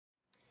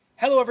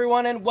Hello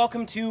everyone and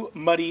welcome to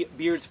Muddy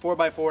Beards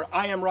 4x4.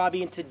 I am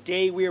Robbie and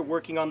today we are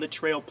working on the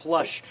Trail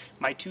Plush,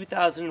 my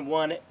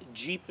 2001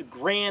 Jeep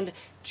Grand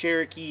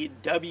Cherokee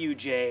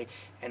WJ.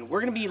 And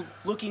we're going to be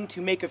looking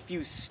to make a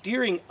few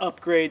steering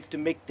upgrades to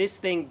make this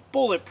thing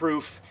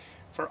bulletproof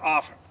for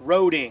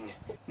off-roading.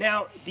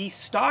 Now, the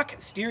stock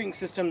steering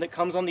system that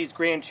comes on these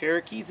Grand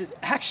Cherokees is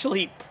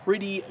actually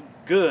pretty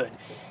good.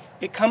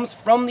 It comes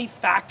from the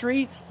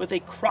factory with a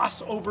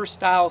crossover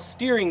style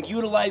steering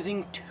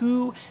utilizing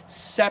two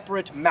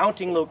separate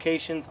mounting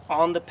locations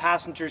on the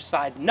passenger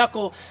side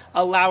knuckle,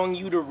 allowing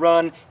you to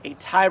run a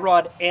tie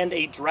rod and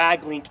a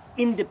drag link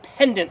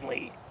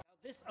independently.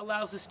 This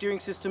allows the steering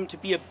system to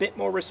be a bit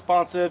more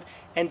responsive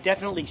and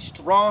definitely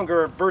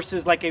stronger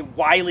versus like a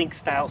Y-link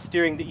style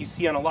steering that you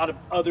see on a lot of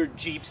other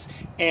Jeeps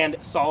and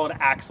solid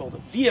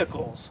axled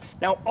vehicles.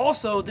 Now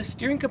also, the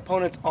steering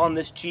components on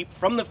this Jeep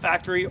from the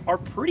factory are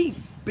pretty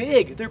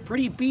big. They're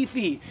pretty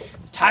beefy.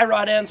 The tie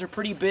rod ends are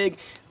pretty big.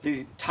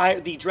 The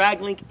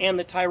drag link and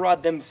the tie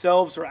rod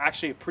themselves are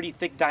actually a pretty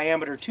thick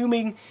diameter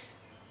tubing,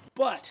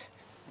 but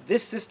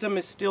this system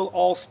is still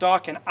all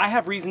stock and I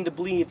have reason to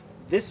believe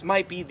this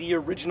might be the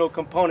original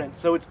component.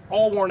 So it's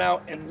all worn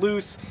out and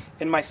loose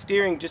and my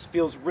steering just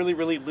feels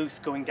really loose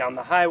going down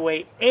the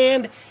highway,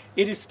 and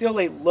it is still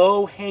a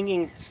low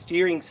hanging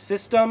steering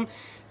system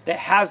that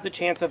has the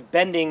chance of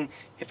bending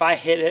if I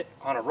hit it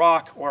on a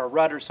rock or a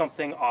rut or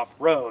something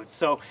off-road.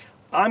 So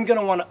I'm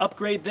gonna wanna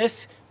upgrade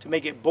this to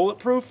make it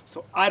bulletproof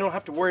so I don't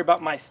have to worry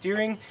about my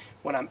steering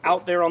when I'm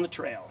out there on the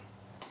trail.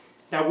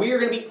 Now we are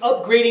gonna be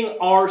upgrading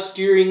our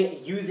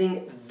steering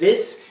using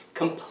this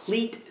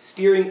complete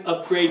steering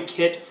upgrade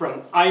kit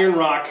from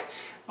IRO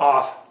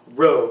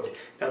Off-Road.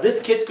 Now this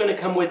kit's gonna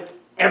come with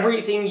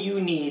everything you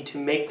need to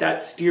make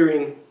that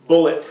steering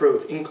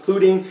bulletproof,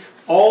 including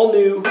all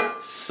new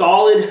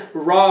solid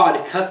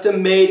rod,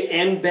 custom made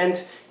and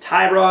bent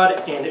tie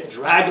rod and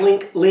drag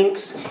link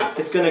links.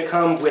 It's going to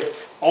come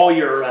with all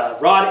your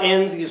rod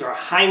ends. These are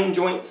Heim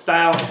joint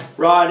style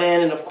rod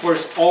end, and of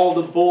course all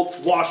the bolts,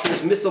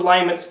 washers,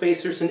 misalignment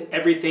spacers, and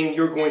everything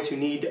you're going to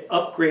need to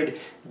upgrade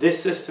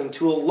this system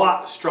to a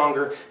lot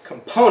stronger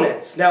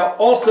components. Now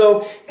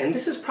also, and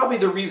this is probably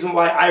the reason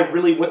why I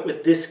really went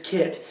with this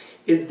kit,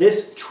 is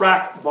this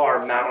track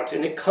bar mount,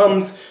 and it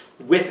comes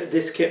with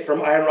this kit from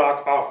IRO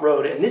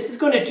Off-Road, and this is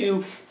going to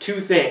do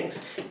two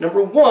things.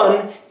 Number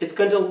one, it's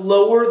going to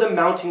lower the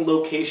mounting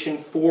location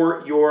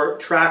for your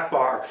track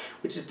bar,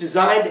 which is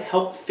designed to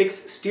help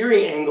fix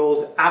steering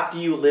angles after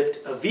you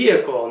lift a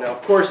vehicle. Now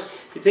of course,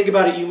 if you think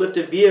about it, you lift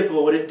a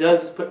vehicle, what it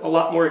does is put a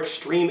lot more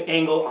extreme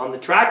angle on the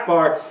track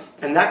bar,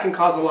 and that can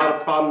cause a lot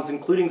of problems,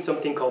 including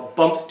something called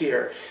bump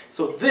steer.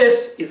 So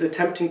this is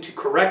attempting to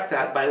correct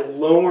that by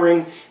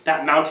lowering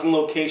that mounting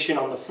location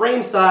on the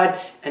frame side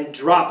and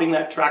dropping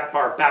that track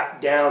bar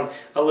back down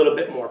a little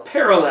bit more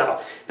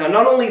parallel. Now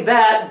not only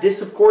that,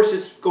 this of course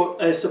is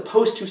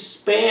supposed to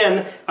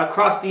span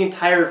across the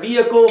entire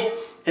vehicle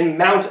and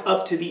mount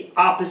up to the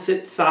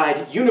opposite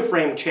side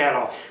uniframe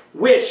channel,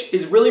 which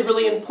is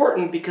really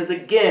important because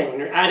again, when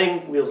you're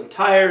adding wheels and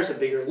tires, a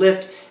bigger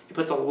lift, it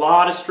puts a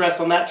lot of stress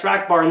on that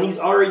track bar, and these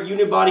are a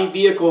unibody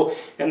vehicle,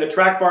 and the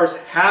track bars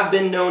have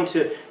been known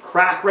to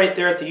crack right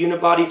there at the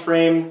unibody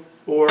frame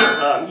or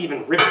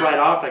even rip right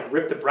off, like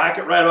rip the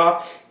bracket right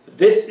off.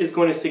 This is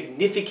going to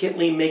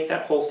significantly make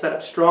that whole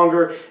setup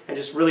stronger and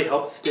just really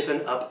help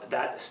stiffen up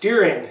that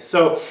steering.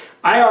 So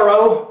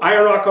IRO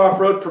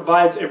Off-Road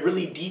provides a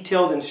really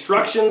detailed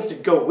instructions to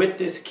go with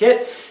this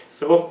kit.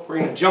 So we're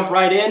going to jump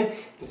right in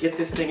and get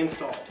this thing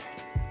installed.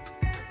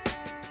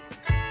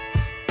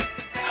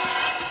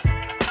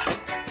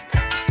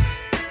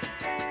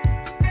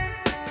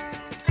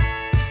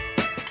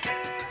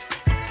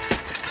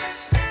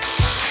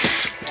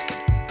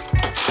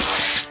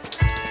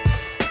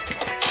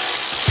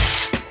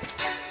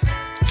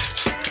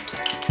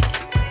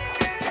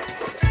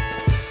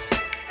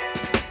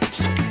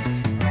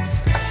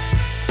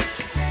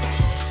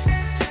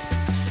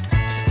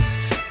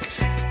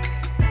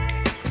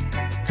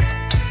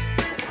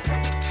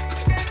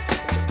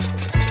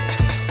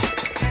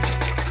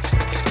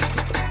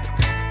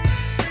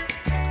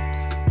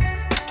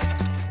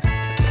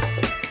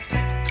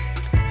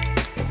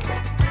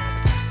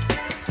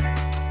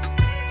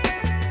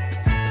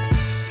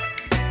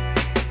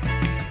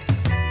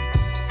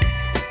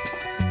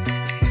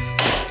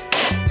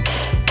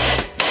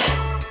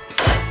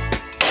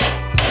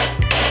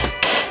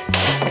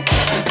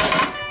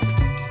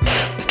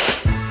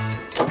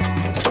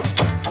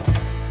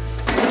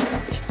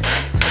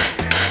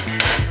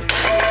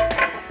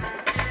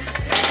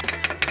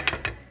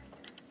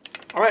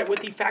 Alright,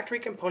 with the factory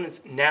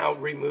components now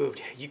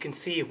removed, you can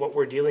see what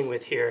we're dealing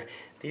with here.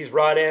 These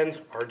rod ends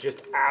are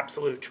just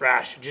absolute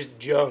trash, just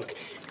junk.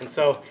 And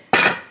so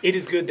it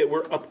is good that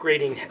we're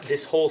upgrading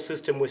this whole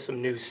system with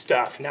some new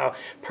stuff. Now,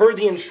 per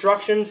the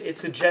instructions, it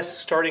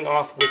suggests starting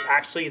off with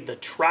actually the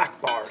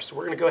track bar. So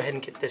we're gonna go ahead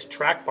and get this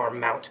track bar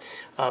mount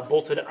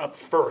bolted up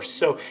first.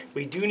 So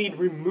we do need to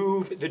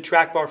remove the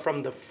track bar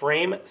from the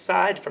frame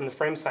side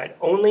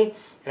only,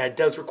 and it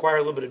does require a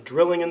little bit of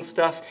drilling and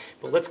stuff,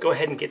 but let's go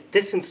ahead and get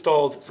this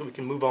installed so we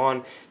can move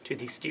on to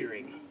the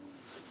steering.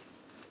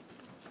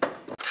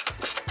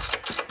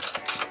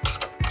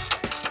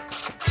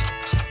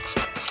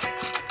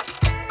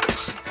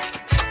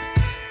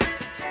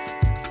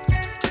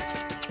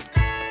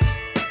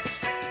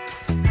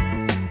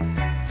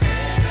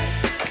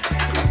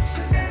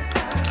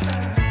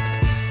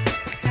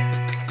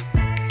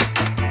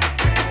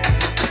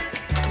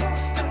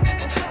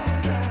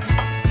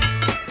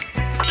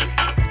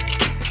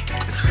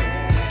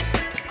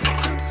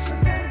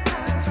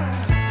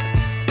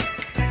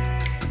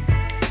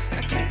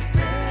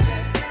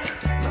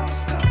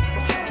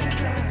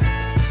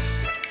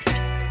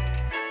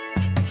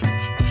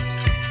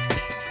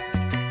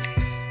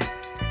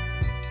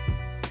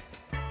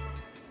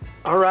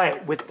 All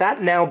right, with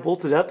that now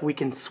bolted up, we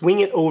can swing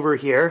it over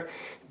here.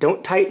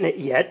 Don't tighten it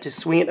yet, just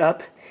swing it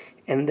up,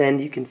 and then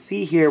you can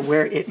see here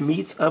where it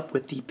meets up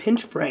with the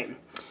pinch frame,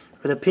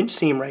 or the pinch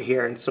seam right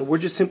here. And so we're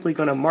just simply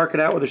gonna mark it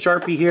out with a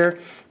Sharpie here,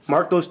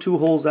 mark those 2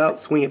 holes out,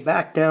 swing it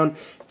back down,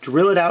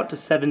 drill it out to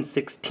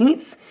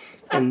 7/16,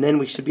 and then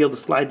we should be able to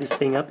slide this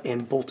thing up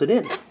and bolt it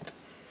in.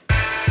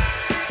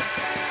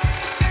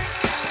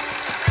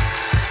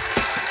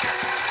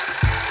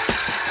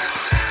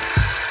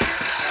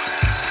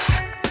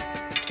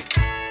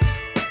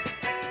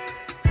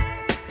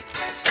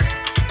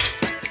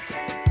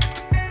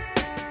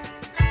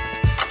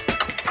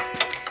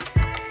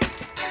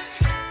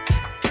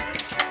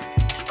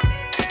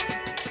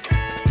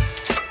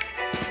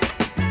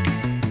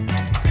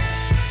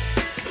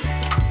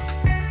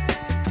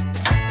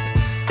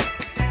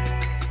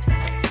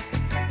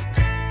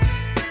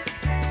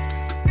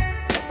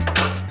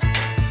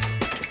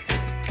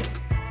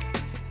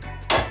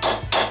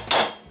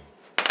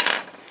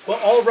 Well,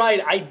 all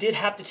right, I did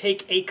have to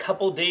take a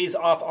couple days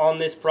off on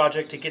this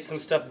project to get some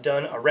stuff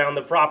done around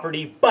the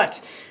property, but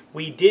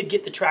we did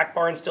get the track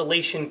bar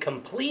installation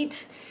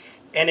complete,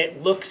 and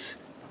it looks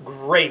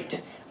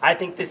great. I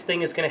think this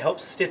thing is going to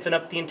help stiffen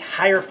up the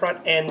entire front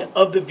end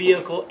of the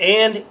vehicle,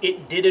 and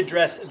it did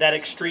address that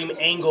extreme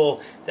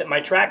angle that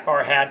my track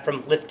bar had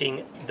from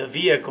lifting the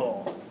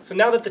vehicle. So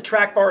now that the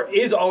track bar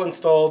is all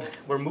installed,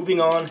 we're moving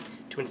on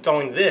to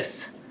installing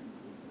this,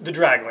 the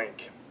drag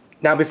link.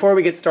 Now, before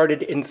we get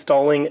started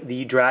installing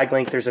the drag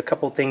link, there's a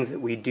couple things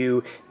that we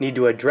do need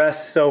to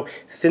address. So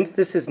since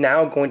this is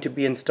now going to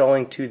be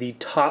installing to the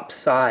top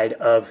side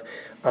of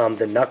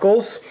the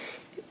knuckles,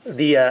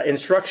 the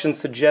instructions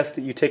suggest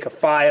that you take a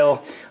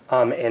file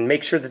and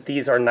make sure that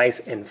these are nice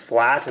and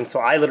flat. And so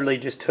I literally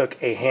just took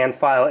a hand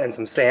file and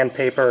some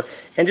sandpaper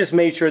and just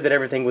made sure that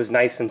everything was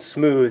nice and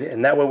smooth.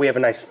 And that way we have a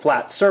nice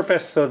flat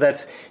surface so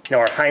that, you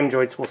know, our heim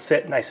joints will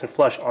sit nice and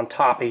flush on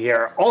top of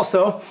here.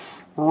 Also,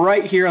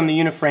 right here on the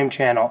uniframe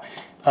channel,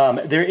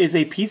 there is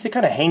a piece that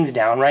kind of hangs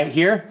down right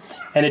here,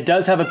 and it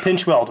does have a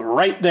pinch weld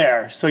right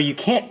there. So you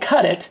can't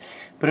cut it,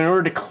 but in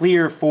order to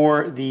clear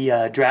for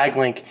the drag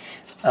link,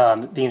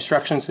 the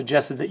instructions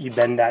suggested that you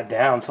bend that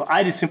down. So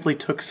I just simply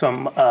took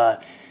some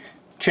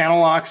channel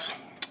locks,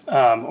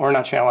 or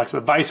not channel locks,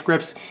 but vice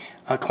grips,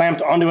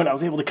 clamped onto it. I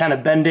was able to kind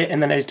of bend it,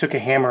 and then I just took a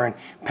hammer and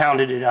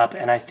pounded it up,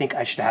 and I think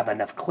I should have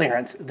enough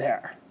clearance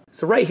there.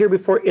 So right here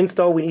before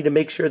install, we need to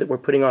make sure that we're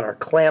putting on our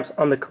clamps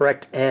on the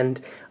correct end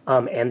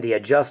and the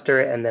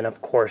adjuster, and then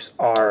of course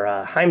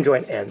our heim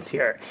joint ends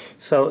here.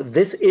 So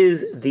this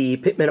is the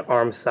pitman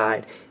arm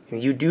side.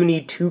 And you do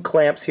need 2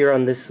 clamps here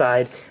on this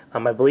side.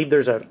 I believe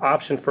there's an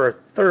option for a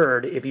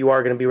third if you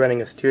are going to be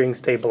running a steering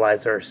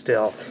stabilizer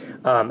still.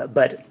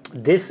 But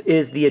this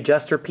is the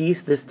adjuster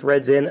piece. This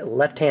threads in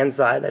left-hand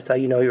side. That's how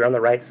you know you're on the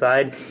right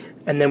side.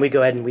 And then we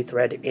go ahead and we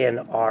thread in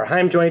our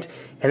heim joint.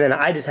 And then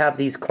I just have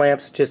these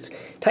clamps just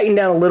tightened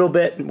down a little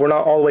bit. We're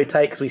not all the way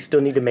tight because we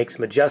still need to make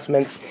some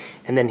adjustments.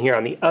 And then here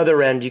on the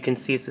other end, you can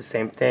see it's the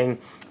same thing.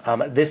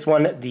 This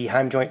one, the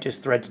heim joint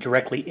just threads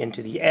directly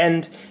into the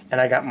end. And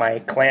I got my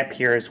clamp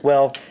here as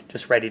well,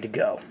 just ready to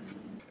go.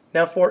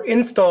 Now for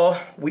install,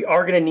 we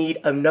are going to need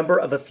a number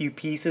of a few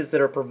pieces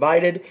that are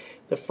provided.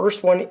 The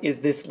first one is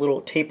this little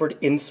tapered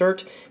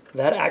insert.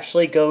 That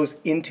actually goes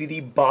into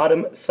the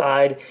bottom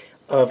side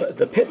of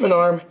the pitman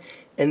arm.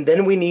 And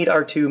then we need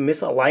our 2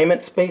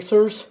 misalignment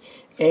spacers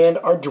and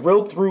our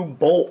drilled through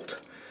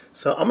bolt.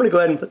 So I'm going to go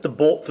ahead and put the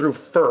bolt through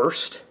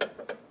first,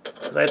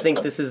 because I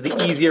think this is the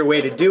easier way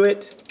to do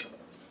it.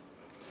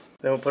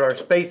 Then we'll put our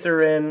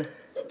spacer in.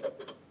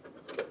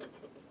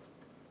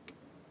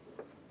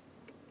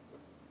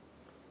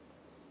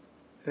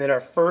 And then our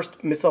first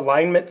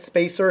misalignment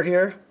spacer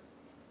here.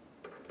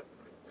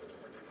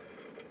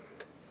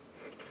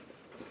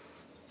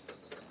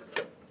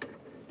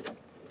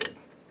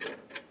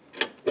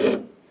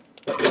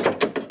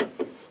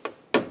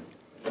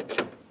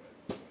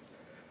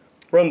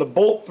 Run the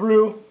bolt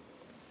through.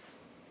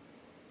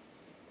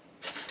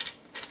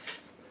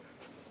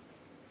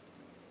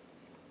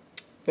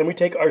 Then we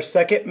take our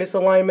second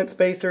misalignment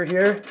spacer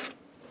here,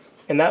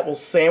 and that will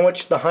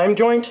sandwich the heim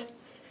joint.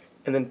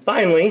 And then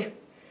finally,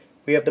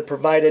 we have the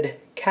provided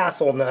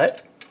castle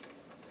nut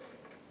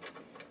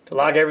to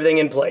lock everything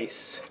in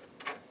place.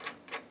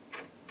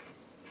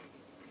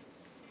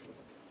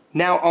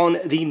 Now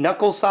on the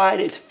knuckle side,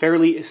 it's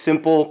fairly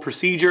simple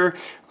procedure.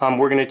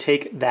 We're going to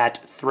take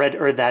that thread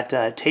or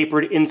that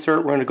tapered insert.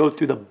 We're going to go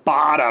through the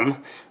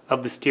bottom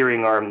of the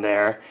steering arm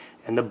there,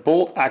 and the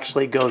bolt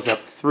actually goes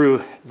up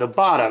through the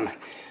bottom.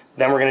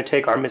 Then we're going to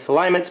take our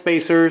misalignment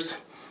spacers,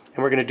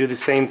 and we're going to do the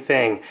same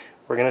thing.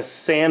 We're going to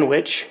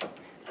sandwich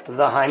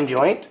the heim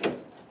joint.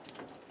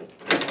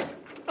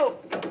 Oh.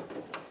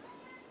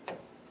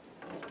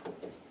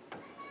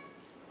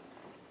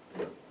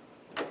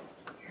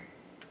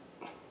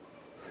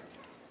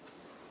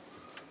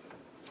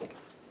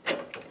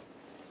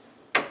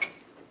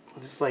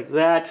 Just like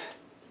that.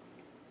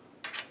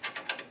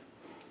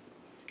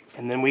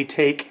 And then we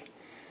take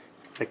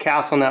the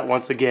castle nut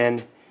once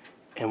again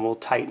and we'll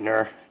tighten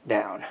her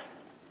down.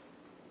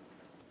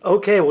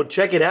 Okay, well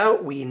check it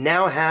out. We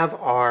now have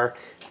our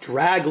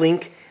drag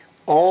link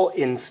all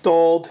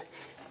installed,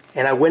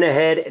 and I went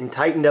ahead and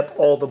tightened up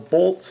all the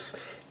bolts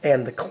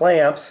and the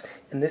clamps,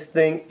 and this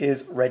thing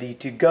is ready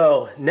to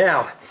go.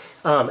 Now,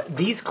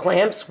 these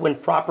clamps, when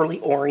properly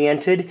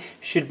oriented,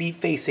 should be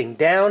facing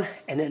down,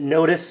 and then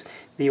notice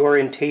the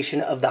orientation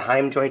of the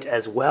heim joint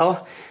as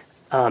well.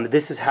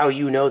 This is how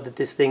you know that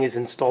this thing is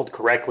installed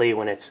correctly,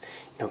 when it's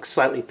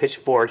slightly pitched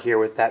forward here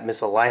with that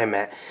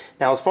misalignment.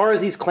 Now, as far as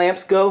these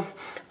clamps go,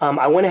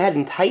 I went ahead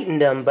and tightened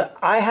them, but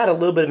I had a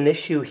little bit of an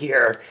issue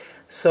here.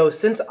 So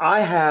since I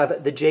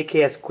have the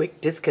JKS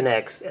quick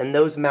disconnects, and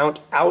those mount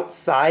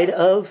outside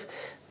of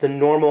the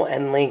normal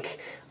end-link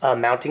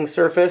mounting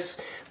surface,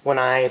 when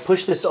I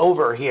push this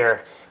over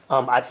here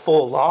at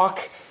full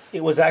lock,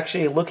 it was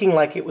actually looking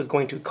like it was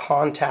going to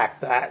contact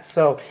that.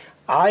 So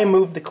I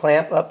moved the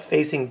clamp up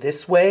facing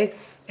this way,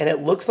 and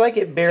it looks like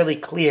it barely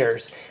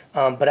clears,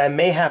 but I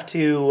may have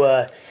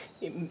to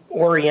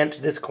orient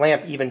this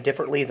clamp even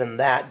differently than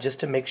that just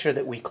to make sure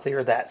that we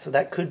clear that. So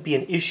that could be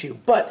an issue.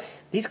 But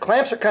these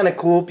clamps are kind of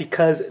cool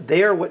because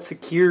they are what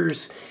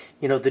secures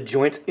the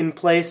joints in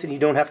place, and you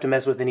don't have to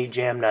mess with any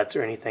jam nuts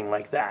or anything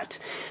like that.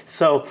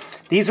 So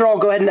these are all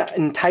go ahead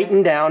and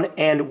tighten down,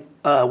 and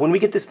when we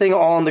get this thing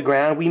all on the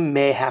ground, we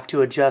may have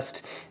to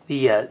adjust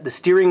the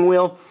steering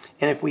wheel.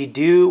 And if we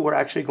do, we're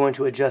actually going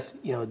to adjust,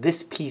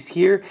 this piece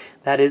here.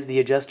 That is the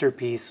adjuster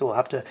piece. So we'll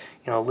have to,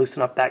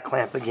 loosen up that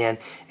clamp again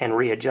and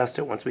readjust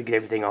it once we get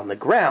everything on the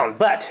ground.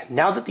 But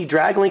now that the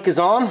drag link is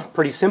on,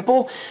 pretty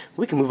simple,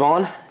 we can move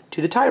on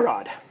to the tie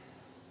rod.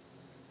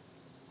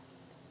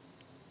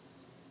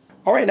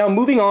 All right, now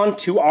moving on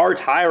to our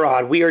tie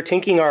rod. We are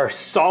taking our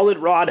solid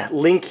rod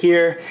link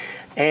here,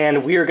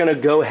 and we are going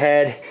to go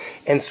ahead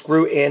and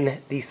screw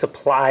in the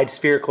supplied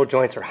spherical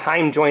joints or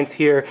heim joints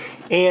here.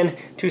 And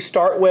to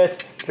start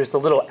with, there's the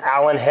little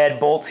Allen head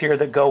bolts here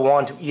that go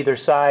on to either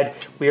side.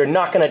 We are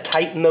not going to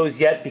tighten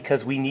those yet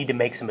because we need to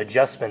make some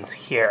adjustments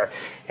here.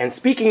 And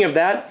speaking of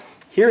that,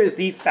 here is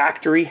the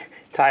factory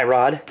tie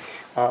rod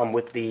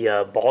with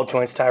the ball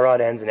joints, tie rod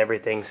ends, and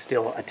everything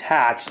still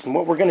attached. And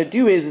what we're going to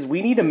do is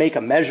we need to make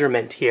a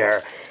measurement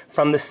here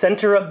from the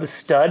center of the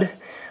stud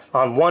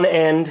on one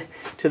end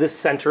to the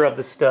center of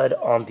the stud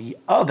on the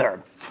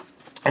other.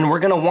 And we're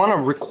going to want to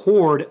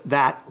record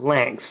that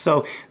length.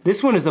 So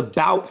this one is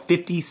about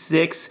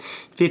 56.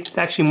 It's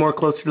actually more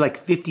closer to like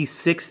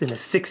 56 than a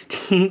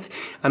 16th.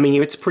 I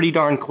mean, it's pretty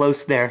darn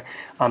close there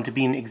to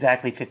being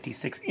exactly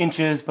 56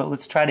 inches, but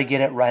let's try to get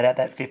it right at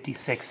that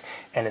 56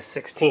 and a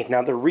 16th.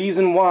 Now, the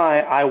reason why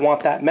I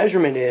want that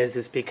measurement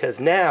is because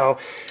now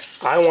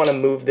I want to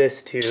move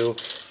this to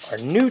our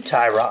new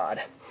tie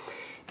rod.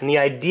 And the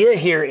idea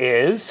here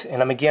is,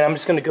 and I'm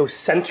just going to go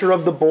center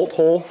of the bolt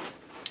hole.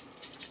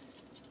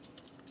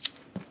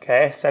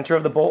 Okay, center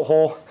of the bolt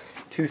hole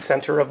to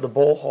center of the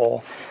bolt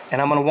hole. And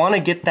I'm going to want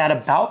to get that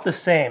about the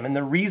same. And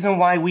the reason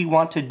why we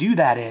want to do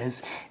that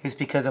is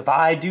because if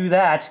I do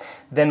that,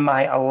 then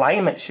my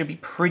alignment should be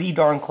pretty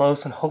darn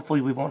close, and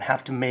hopefully we won't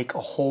have to make a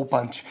whole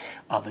bunch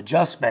of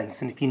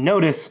adjustments. And if you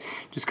notice,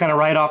 just kind of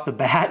right off the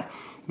bat,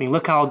 I mean,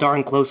 look how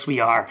darn close we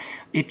are.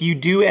 If you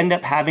do end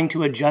up having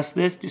to adjust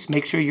this, just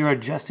make sure you're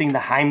adjusting the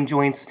heim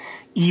joints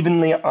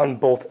evenly on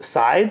both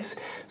sides.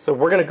 So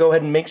we're going to go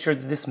ahead and make sure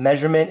that this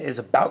measurement is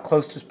about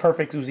close to as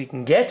perfect as we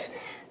can get,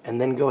 and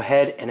then go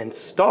ahead and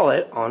install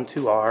it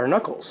onto our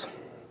knuckles.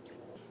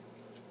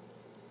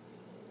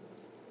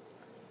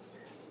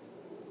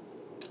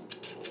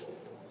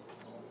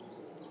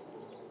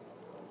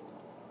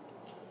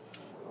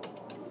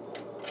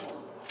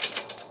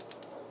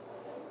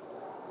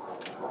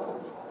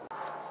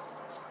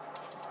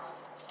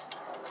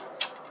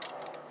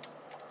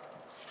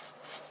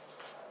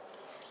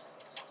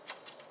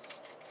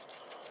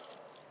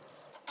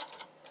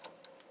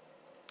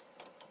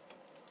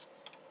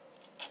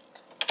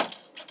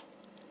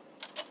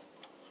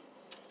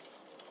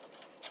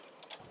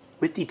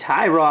 With the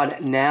tie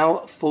rod now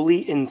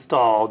fully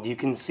installed, you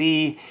can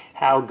see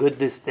how good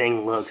this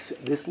thing looks.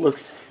 This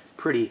looks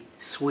pretty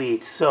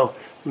sweet. So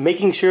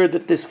making sure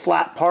that this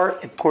flat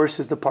part, of course,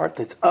 is the part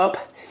that's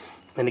up.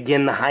 And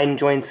again, the hind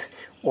joints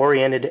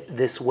oriented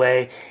this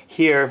way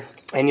here.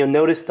 And you'll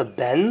notice the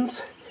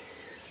bends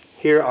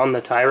here on the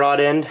tie rod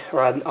end,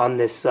 or on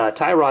this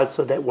tie rod,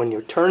 so that when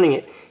you're turning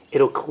it,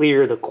 it'll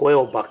clear the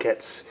coil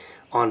buckets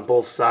on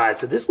both sides.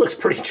 So this looks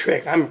pretty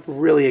trick. I'm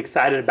really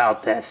excited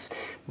about this.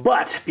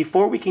 But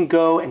before we can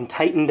go and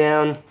tighten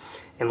down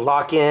and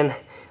lock in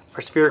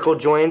our spherical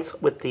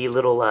joints with the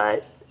little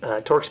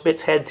Torx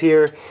bits heads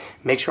here,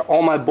 make sure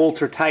all my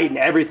bolts are tight and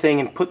everything,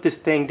 and put this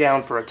thing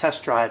down for a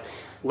test drive,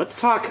 let's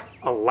talk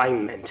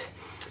alignment.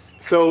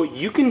 So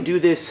you can do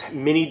this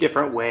many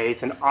different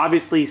ways, and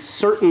obviously,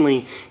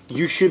 certainly,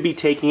 you should be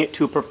taking it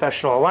to a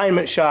professional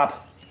alignment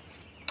shop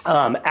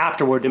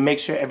afterward to make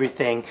sure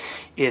everything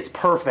is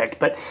perfect.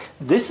 But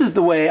this is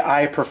the way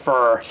I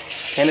prefer,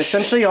 and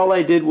essentially all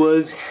I did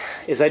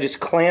is I just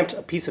clamped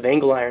a piece of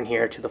angle iron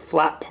here to the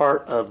flat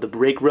part of the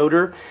brake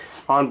rotor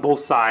on both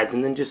sides,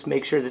 and then just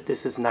make sure that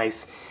this is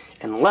nice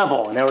and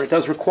level. Now, it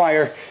does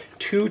require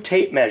 2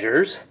 tape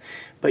measures,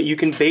 but you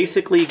can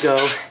basically go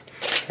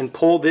and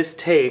pull this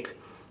tape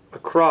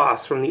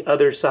across from the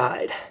other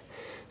side.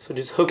 So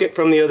just hook it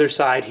from the other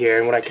side here,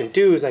 and what I can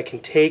do is I can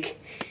take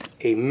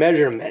a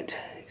measurement.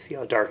 See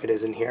how dark it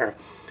is in here,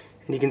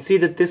 and you can see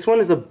that this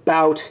one is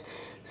about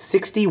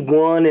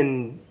 61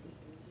 and,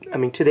 I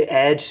mean, to the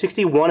edge,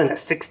 61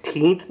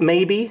 1/16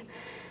 maybe.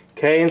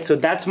 Okay, and so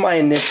that's my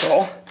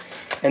initial,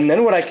 and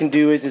then what I can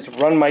do is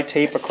just run my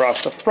tape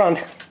across the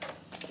front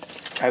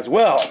as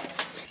well.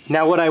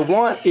 Now what I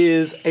want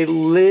is a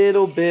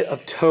little bit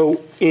of toe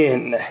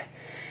in,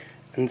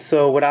 and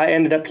so what I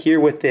ended up here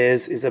with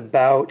is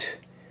about,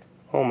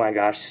 oh my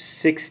gosh,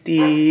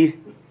 60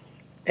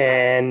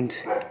 and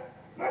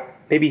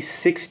maybe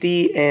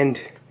 60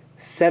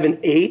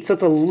 7/8, so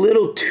it's a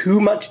little too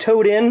much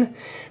towed in,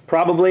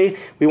 probably.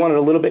 We want it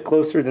a little bit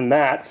closer than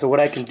that. So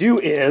what I can do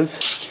is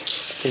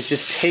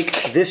just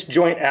take this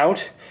joint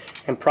out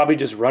and probably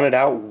just run it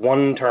out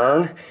 1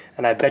 turn,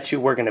 and I bet you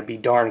we're gonna be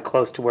darn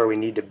close to where we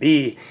need to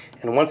be.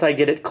 And once I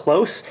get it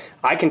close,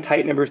 I can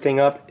tighten everything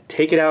up,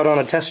 take it out on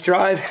a test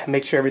drive,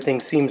 make sure everything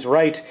seems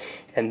right,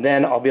 and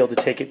then I'll be able to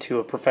take it to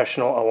a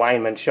professional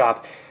alignment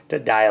shop to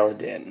dial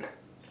it in.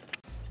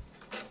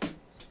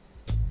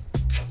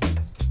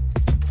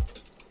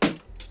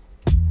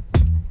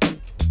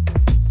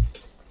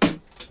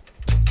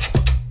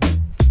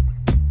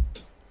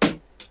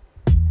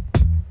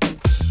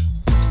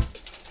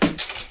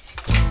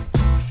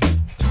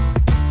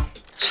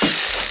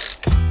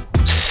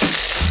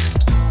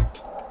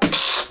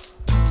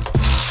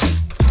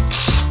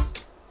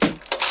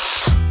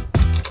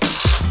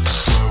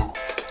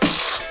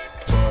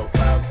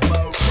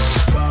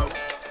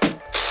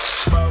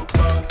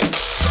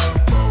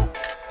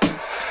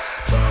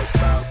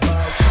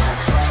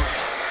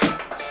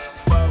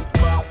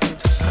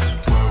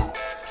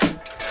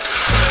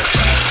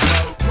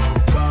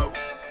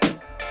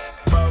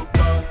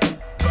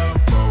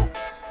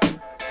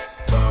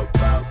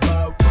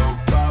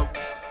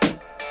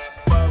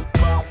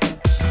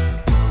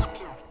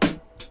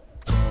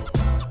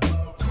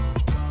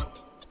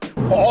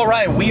 All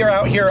right, we are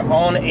out here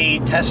on a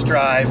test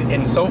drive,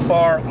 and so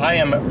far I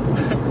am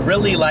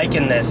really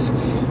liking this.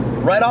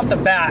 Right off the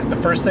bat, the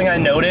first thing I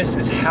notice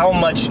is how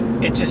much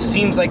it just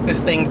seems like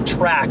this thing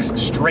tracks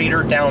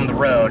straighter down the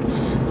road.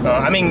 So,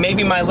 I mean,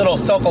 maybe my little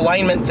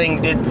self-alignment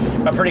thing did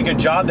a pretty good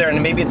job there,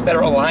 and maybe it's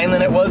better aligned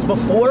than it was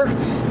before.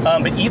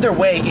 But either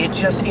way, it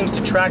just seems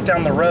to track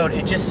down the road.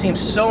 It just seems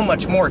so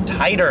much more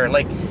tighter.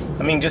 Like,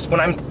 I mean, just when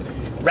I'm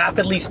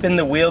rapidly spin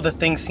the wheel, the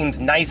thing seems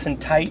nice and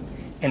tight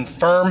and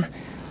firm.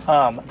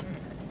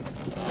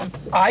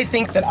 I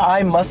think that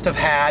I must have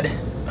had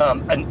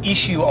an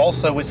issue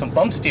also with some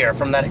bump steer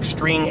from that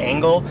extreme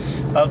angle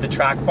of the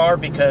track bar,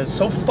 because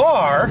so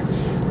far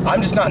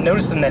I'm just not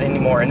noticing that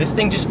anymore, and this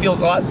thing just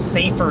feels a lot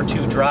safer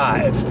to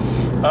drive.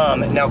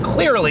 Now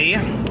clearly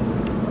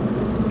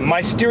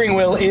my steering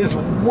wheel is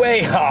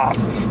way off,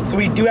 so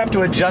we do have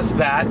to adjust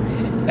that,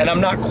 and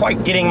I'm not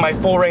quite getting my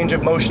full range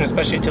of motion,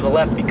 especially to the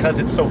left, because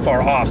it's so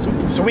far off.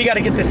 So we got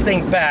to get this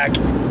thing back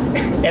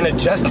and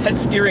adjust that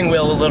steering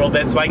wheel a little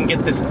bit so I can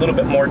get this a little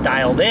bit more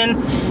dialed in,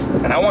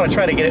 and I want to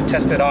try to get it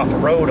tested off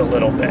road a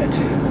little bit,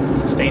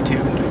 so stay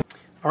tuned.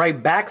 All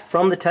right, back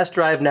from the test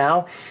drive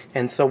now,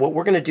 and so what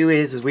we're going to do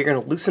is we're going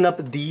to loosen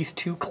up these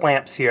 2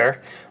 clamps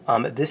here.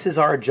 This is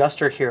our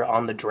adjuster here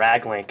on the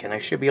drag link, and I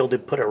should be able to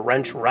put a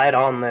wrench right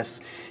on this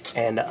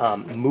and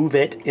move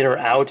it in or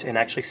out and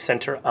actually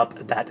center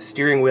up that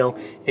steering wheel.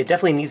 It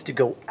definitely needs to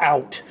go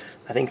out,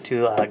 I think,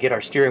 to get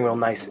our steering wheel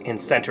nice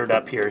and centered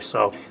up here.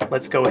 So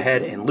let's go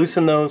ahead and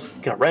loosen those,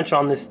 get a wrench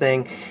on this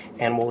thing,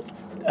 and we'll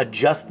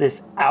adjust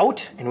this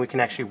out, and we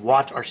can actually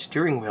watch our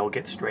steering wheel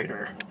get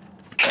straighter.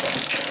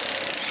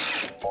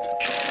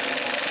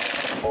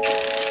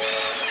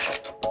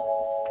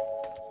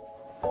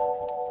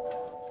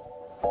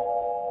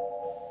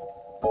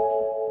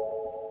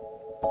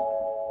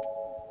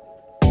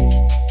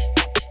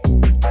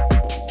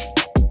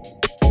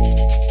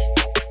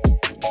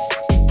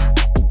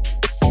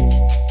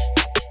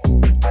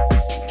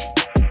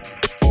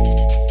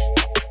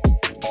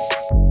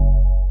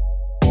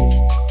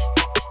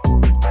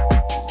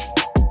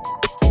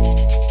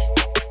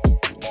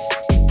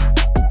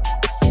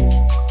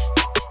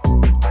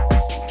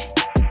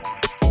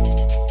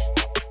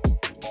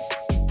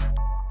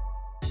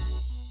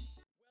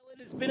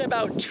 It's been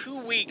about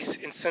 2 weeks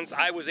since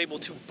I was able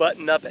to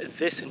button up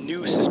this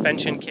new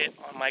suspension kit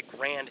on my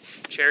Grand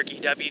Cherokee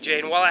WJ.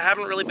 And while I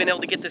haven't really been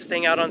able to get this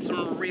thing out on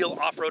some real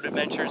off-road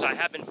adventures, I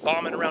have been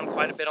bombing around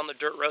quite a bit on the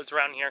dirt roads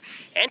around here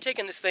and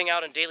taking this thing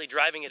out and daily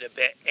driving it a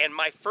bit. And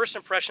my first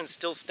impression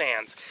still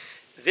stands.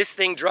 This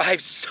thing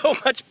drives so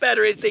much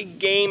better. It's a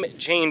game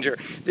changer.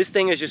 This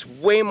thing is just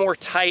way more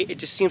tight. It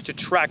just seems to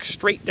track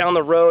straight down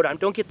the road. I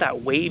don't get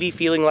that wavy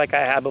feeling like I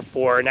had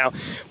before. Now,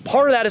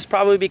 part of that is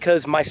probably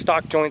because my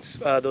stock joints,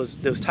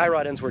 those tie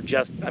rod ends were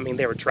just, I mean,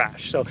 they were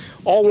trash. So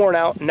all worn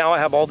out. Now I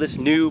have all this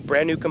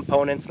brand new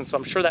components, and so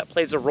I'm sure that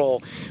plays a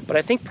role. But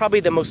I think probably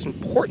the most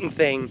important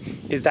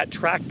thing is that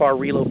track bar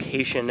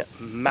relocation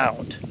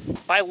mount.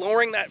 By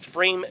lowering that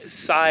frame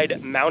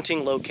side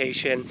mounting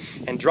location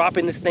and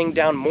dropping this thing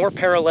down more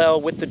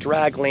parallel with the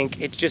drag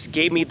link, it just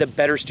gave me the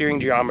better steering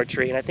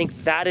geometry, and I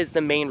think that is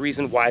the main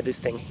reason why this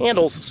thing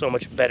handles so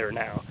much better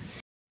now.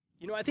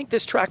 You know, I think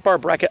this track bar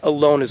bracket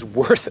alone is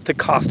worth the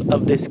cost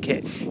of this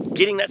kit.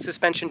 Getting that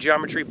suspension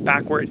geometry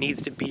back where it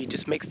needs to be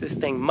just makes this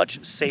thing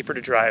much safer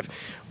to drive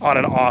on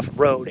an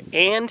off-road.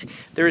 And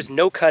there is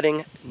no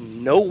cutting,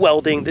 no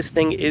welding. This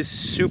thing is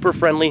super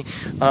friendly.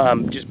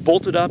 Just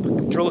bolt it up,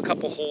 drill a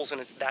couple holes, and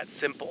it's that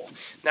simple.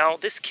 Now,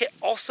 this kit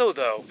also,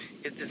 though,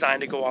 is designed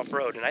to go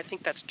off-road, and I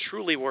think that's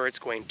truly where it's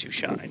going to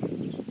shine.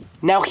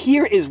 Now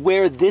here is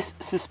where this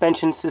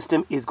suspension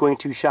system is going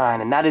to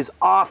shine, and that is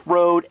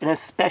off-road, and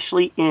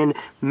especially in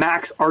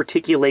max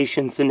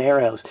articulation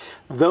scenarios.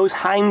 Those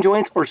hind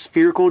joints or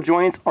spherical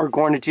joints are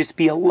going to just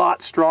be a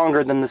lot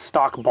stronger than the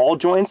stock ball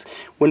joints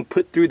when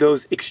put through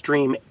those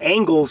extreme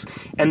angles,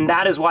 and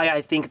that is why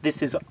I think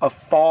this is a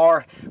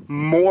far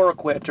more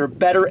equipped or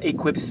better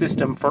equipped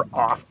system for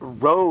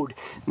off-road.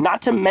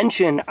 Not to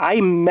mention, I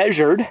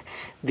measured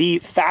the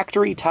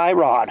factory tie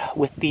rod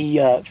with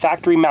the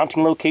factory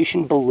mounting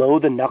location below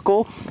the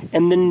knuckle,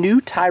 and the new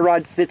tie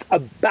rod sits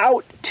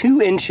about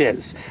 2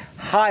 inches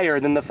higher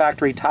than the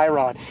factory tie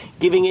rod,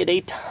 giving it a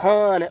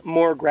ton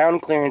more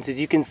ground clearance. As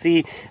you can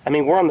see, I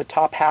mean, we're on the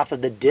top half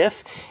of the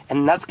diff,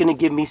 and that's going to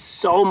give me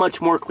so much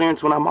more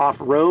clearance when I'm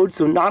off-road.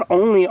 So not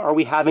only are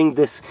we having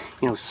this,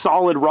 you know,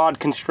 solid rod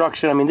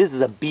construction, I mean, this is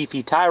a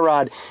beefy tie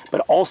rod,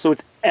 but also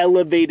it's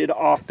elevated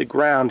off the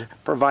ground,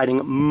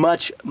 providing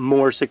much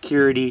more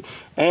security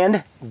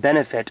and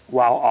benefit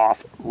while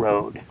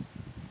off-road.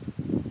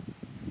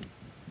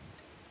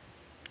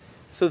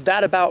 So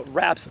that about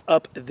wraps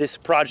up this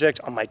project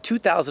on my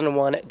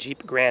 2001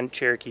 Jeep Grand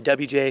Cherokee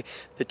WJ,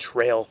 the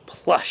Trail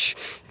Plush.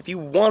 If you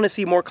want to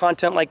see more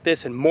content like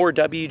this and more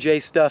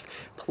WJ stuff,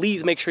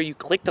 please make sure you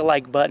click the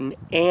like button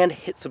and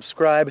hit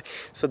subscribe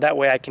so that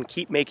way I can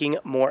keep making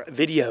more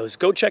videos.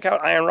 Go check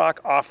out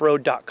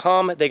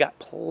ironrockoffroad.com. They got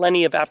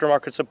plenty of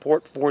aftermarket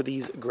support for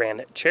these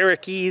Grand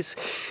Cherokees.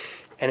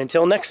 And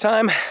until next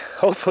time,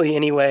 hopefully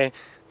anyway,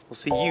 we'll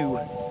see you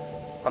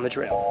on the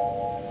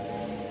trail.